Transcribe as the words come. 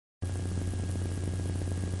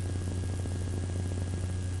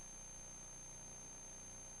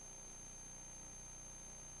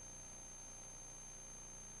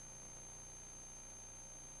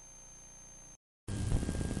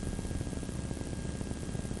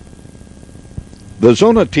The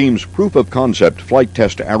Zona team's proof-of-concept flight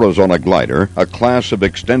test Arizona glider, a class of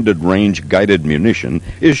extended range guided munition,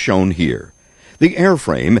 is shown here. The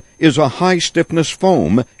airframe is a high-stiffness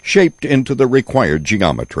foam shaped into the required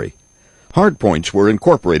geometry. Hardpoints were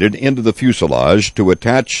incorporated into the fuselage to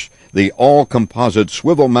attach the all-composite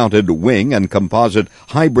swivel-mounted wing and composite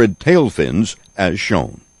hybrid tail fins as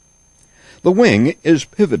shown. The wing is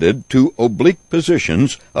pivoted to oblique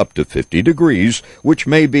positions up to 50 degrees, which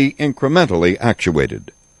may be incrementally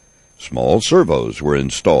actuated. Small servos were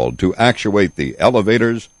installed to actuate the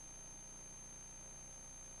elevators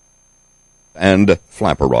and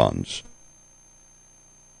flaperons.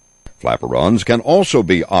 Flaperons can also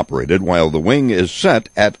be operated while the wing is set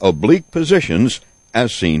at oblique positions,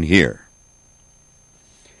 as seen here.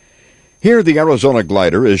 Here the Arizona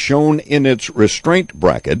glider is shown in its restraint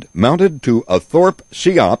bracket mounted to a Thorpe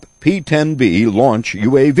SEOP P-10B launch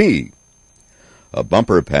UAV. A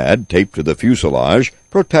bumper pad taped to the fuselage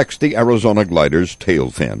protects the Arizona glider's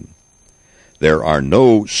tail fin. There are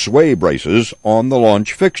no sway braces on the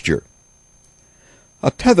launch fixture.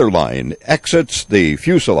 A tether line exits the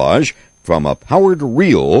fuselage from a powered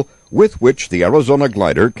reel with which the Arizona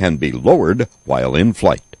glider can be lowered while in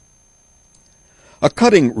flight. A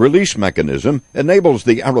cutting release mechanism enables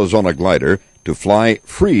the Arizona glider to fly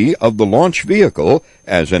free of the launch vehicle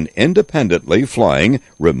as an independently flying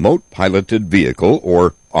remote piloted vehicle,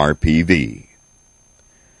 or RPV.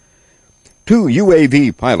 2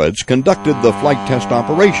 UAV pilots conducted the flight test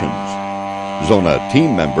operations. Zona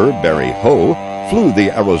team member Barry Ho flew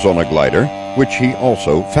the Arizona glider, which he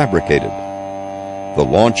also fabricated. The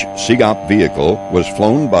launch SEOP vehicle was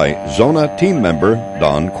flown by Zona team member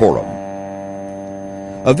Don Coram.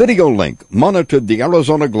 A video link monitored the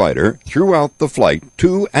Arizona glider throughout the flight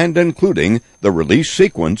to and including the release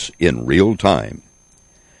sequence in real time.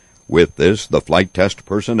 With this, the flight test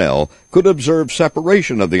personnel could observe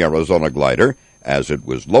separation of the Arizona glider as it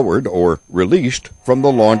was lowered or released from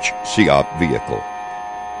the launch SEOP vehicle.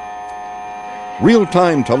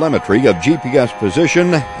 Real-time telemetry of GPS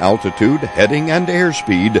position, altitude, heading, and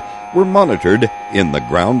airspeed were monitored in the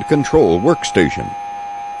ground control workstation.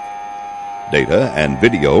 Data and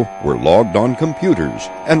video were logged on computers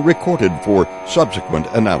and recorded for subsequent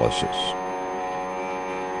analysis.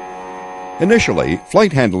 Initially,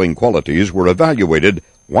 flight handling qualities were evaluated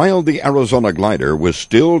while the Arizona glider was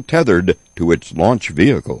still tethered to its launch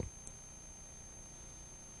vehicle.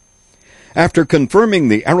 After confirming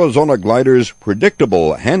the Arizona glider's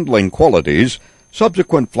predictable handling qualities,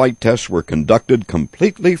 subsequent flight tests were conducted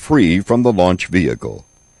completely free from the launch vehicle.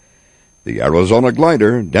 The Arizona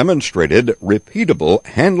glider demonstrated repeatable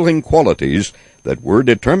handling qualities that were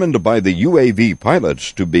determined by the UAV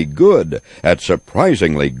pilots to be good at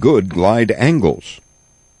surprisingly good glide angles.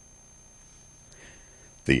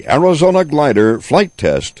 The Arizona glider flight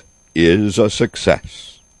test is a success.